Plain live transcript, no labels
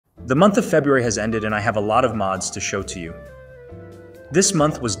The month of February has ended and I have a lot of mods to show to you. This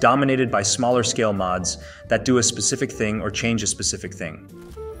month was dominated by smaller scale mods that do a specific thing or change a specific thing.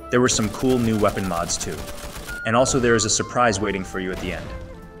 There were some cool new weapon mods too. And also there is a surprise waiting for you at the end.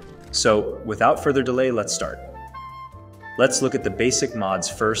 So without further delay, let's start. Let's look at the basic mods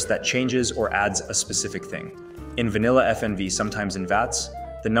first that changes or adds a specific thing. In vanilla FNV, sometimes in VATS,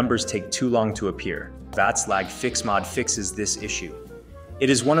 the numbers take too long to appear. VATS lag fix mod fixes this issue. It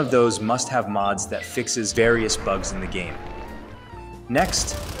is one of those must-have mods that fixes various bugs in the game.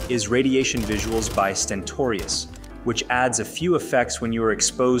 Next is Radiation Visuals by Stentorius, which adds a few effects when you are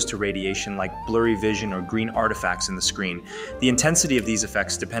exposed to radiation like blurry vision or green artifacts in the screen. The intensity of these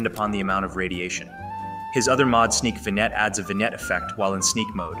effects depend upon the amount of radiation. His other mod, Sneak Vignette, adds a vignette effect while in sneak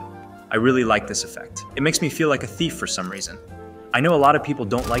mode. I really like this effect. It makes me feel like a thief for some reason. I know a lot of people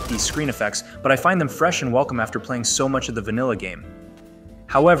don't like these screen effects, but I find them fresh and welcome after playing so much of the vanilla game.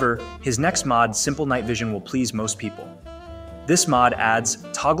 However, his next mod, Simple Night Vision, will please most people. This mod adds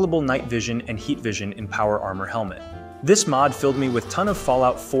toggleable night vision and heat vision in Power Armor Helmet. This mod filled me with ton of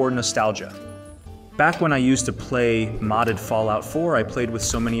Fallout 4 nostalgia. Back when I used to play modded Fallout 4, I played with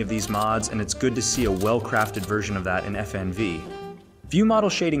so many of these mods, and it's good to see a well-crafted version of that in FNV. View Model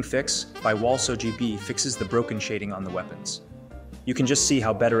Shading Fix by WalsOGB fixes the broken shading on the weapons. You can just see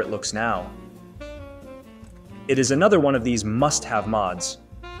how better it looks now. It is another one of these must-have mods.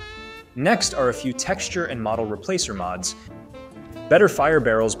 Next are a few texture and model replacer mods. Better Fire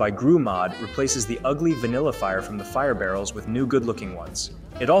Barrels by Gru Mod replaces the ugly vanilla fire from the fire barrels with new good-looking ones.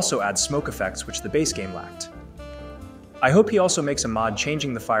 It also adds smoke effects which the base game lacked. I hope he also makes a mod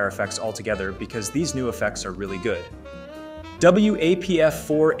changing the fire effects altogether because these new effects are really good.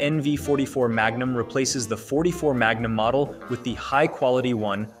 WAPF4 NV44 Magnum replaces the 44 Magnum model with the high-quality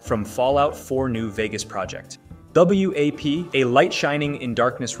one from Fallout 4 New Vegas project. WAP, a Light Shining in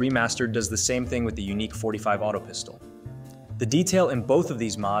Darkness remastered, does the same thing with the unique 45 auto pistol. The detail in both of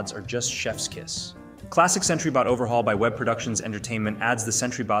these mods are just chef's kiss. Classic SentryBot Overhaul by Web Productions Entertainment adds the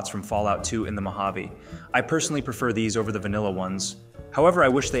Sentry Bots from Fallout 2 in the Mojave. I personally prefer these over the vanilla ones. However, I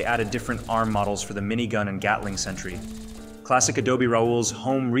wish they added different arm models for the minigun and Gatling Sentry. Classic Adobe Raoul's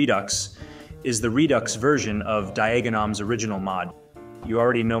Home Redux is the Redux version of Diagonom's original mod. You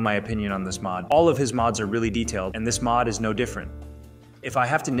already know my opinion on this mod. All of his mods are really detailed, and this mod is no different. If I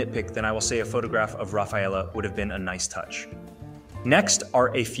have to nitpick, then I will say a photograph of Rafaela would have been a nice touch. Next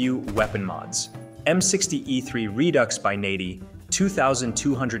are a few weapon mods. M60E3 Redux by Nady,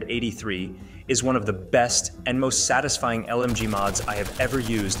 2283, is one of the best and most satisfying LMG mods I have ever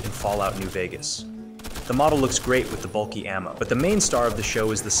used in Fallout New Vegas. The model looks great with the bulky ammo, but the main star of the show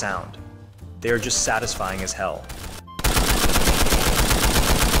is the sound. They are just satisfying as hell.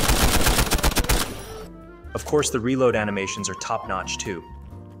 Of course, the reload animations are top-notch too.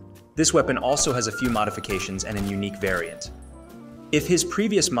 This weapon also has a few modifications and a unique variant. If his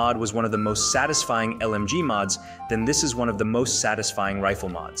previous mod was one of the most satisfying LMG mods, then this is one of the most satisfying rifle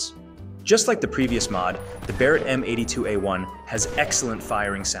mods. Just like the previous mod, the Barrett M82A1 has excellent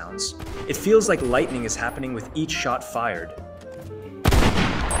firing sounds. It feels like lightning is happening with each shot fired.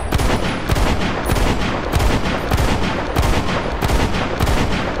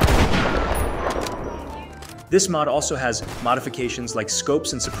 This mod also has modifications like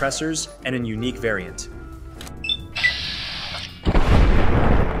scopes and suppressors and a unique variant.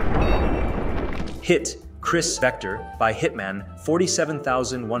 Hit Chris Vector by Hitman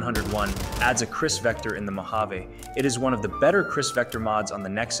 47101 adds a Chris Vector in the Mojave. It is one of the better Chris Vector mods on the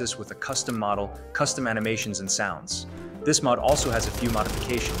Nexus with a custom model, custom animations, and sounds. This mod also has a few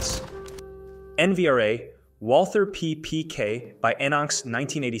modifications. NVRA Walther PPK by Enox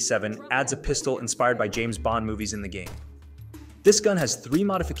 1987 adds a pistol inspired by James Bond movies in the game. This gun has 3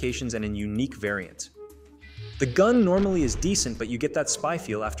 modifications and a unique variant. The gun normally is decent, but you get that spy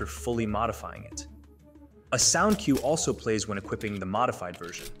feel after fully modifying it. A sound cue also plays when equipping the modified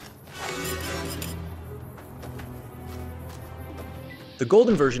version. The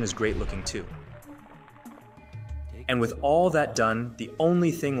golden version is great looking too. And with all that done, the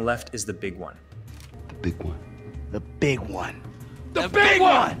only thing left is the big one. The big one. The big one. The big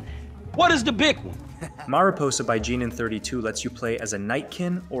one! What is the big one? Mariposa by Genin32 lets you play as a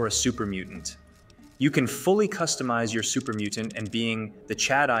Nightkin or a super mutant. You can fully customize your super mutant, and being the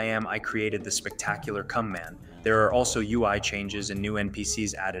Chad I am, I created the spectacular Come Man. There are also UI changes and new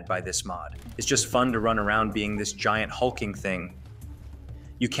NPCs added by this mod. It's just fun to run around being this giant hulking thing.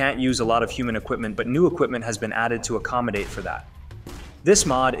 You can't use a lot of human equipment, but new equipment has been added to accommodate for that. This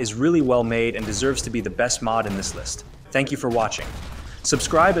mod is really well made and deserves to be the best mod in this list. Thank you for watching.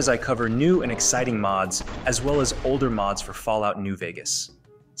 Subscribe as I cover new and exciting mods, as well as older mods for Fallout New Vegas.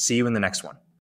 See you in the next one.